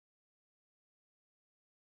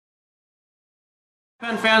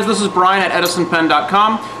Pen fans, this is Brian at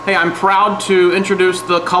EdisonPen.com. Hey, I'm proud to introduce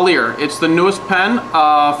the Collier. It's the newest pen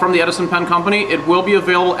from the Edison Pen Company. It will be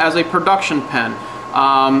available as a production pen.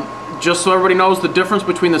 Just so everybody knows the difference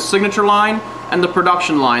between the signature line and the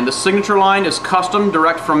production line. The signature line is custom,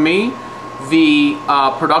 direct from me. The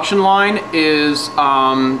production line is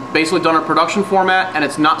basically done in production format, and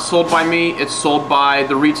it's not sold by me, it's sold by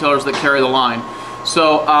the retailers that carry the line.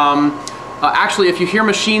 So actually, if you hear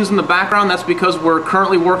machines in the background, that's because we're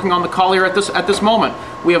currently working on the Collier at this moment.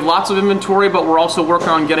 We have lots of inventory, but we're also working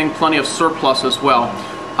on getting plenty of surplus as well.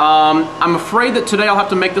 I'm afraid that today I'll have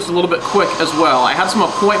to make this a little bit quick as well. I had some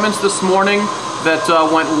appointments this morning that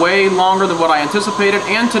went way longer than what I anticipated,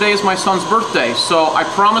 and today is my son's birthday. So I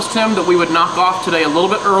promised him that we would knock off today a little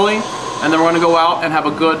bit early, and then we're going to go out and have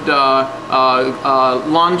a good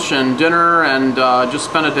lunch and dinner and just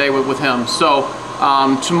spend a day with him. So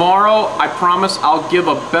tomorrow, I promise I'll give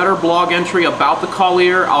a better blog entry about the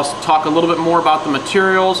Collier. I'll talk a little bit more about the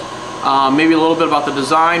materials, maybe a little bit about the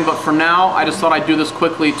design, but for now, I just thought I'd do this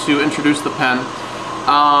quickly to introduce the pen.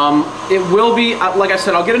 It will be, like I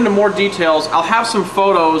said, I'll get into more details. I'll have some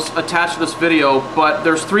photos attached to this video, but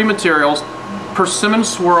there's three materials: persimmon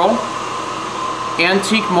swirl,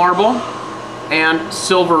 antique marble, and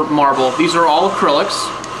silver marble. These are all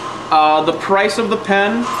acrylics. The price of the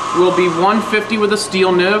pen will be $150 with a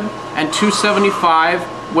steel nib and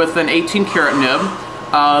 $275 with an 18-karat nib.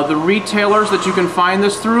 The retailers that you can find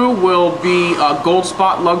this through will be Gold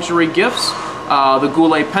Spot Luxury Gifts, the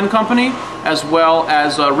Collier Pen Company, as well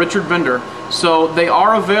as Richard Binder. So they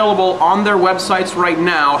are available on their websites right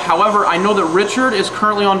now. However, I know that Richard is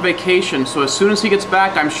currently on vacation, so as soon as he gets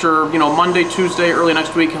back, I'm sure, Monday, Tuesday, early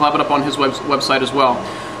next week, he'll have it up on his website as well.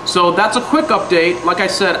 So that's a quick update. Like I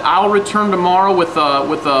said, I'll return tomorrow with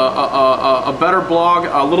a better blog,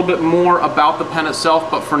 a little bit more about the pen itself.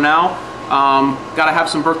 But for now, gotta have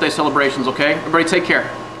some birthday celebrations, okay? Everybody take care.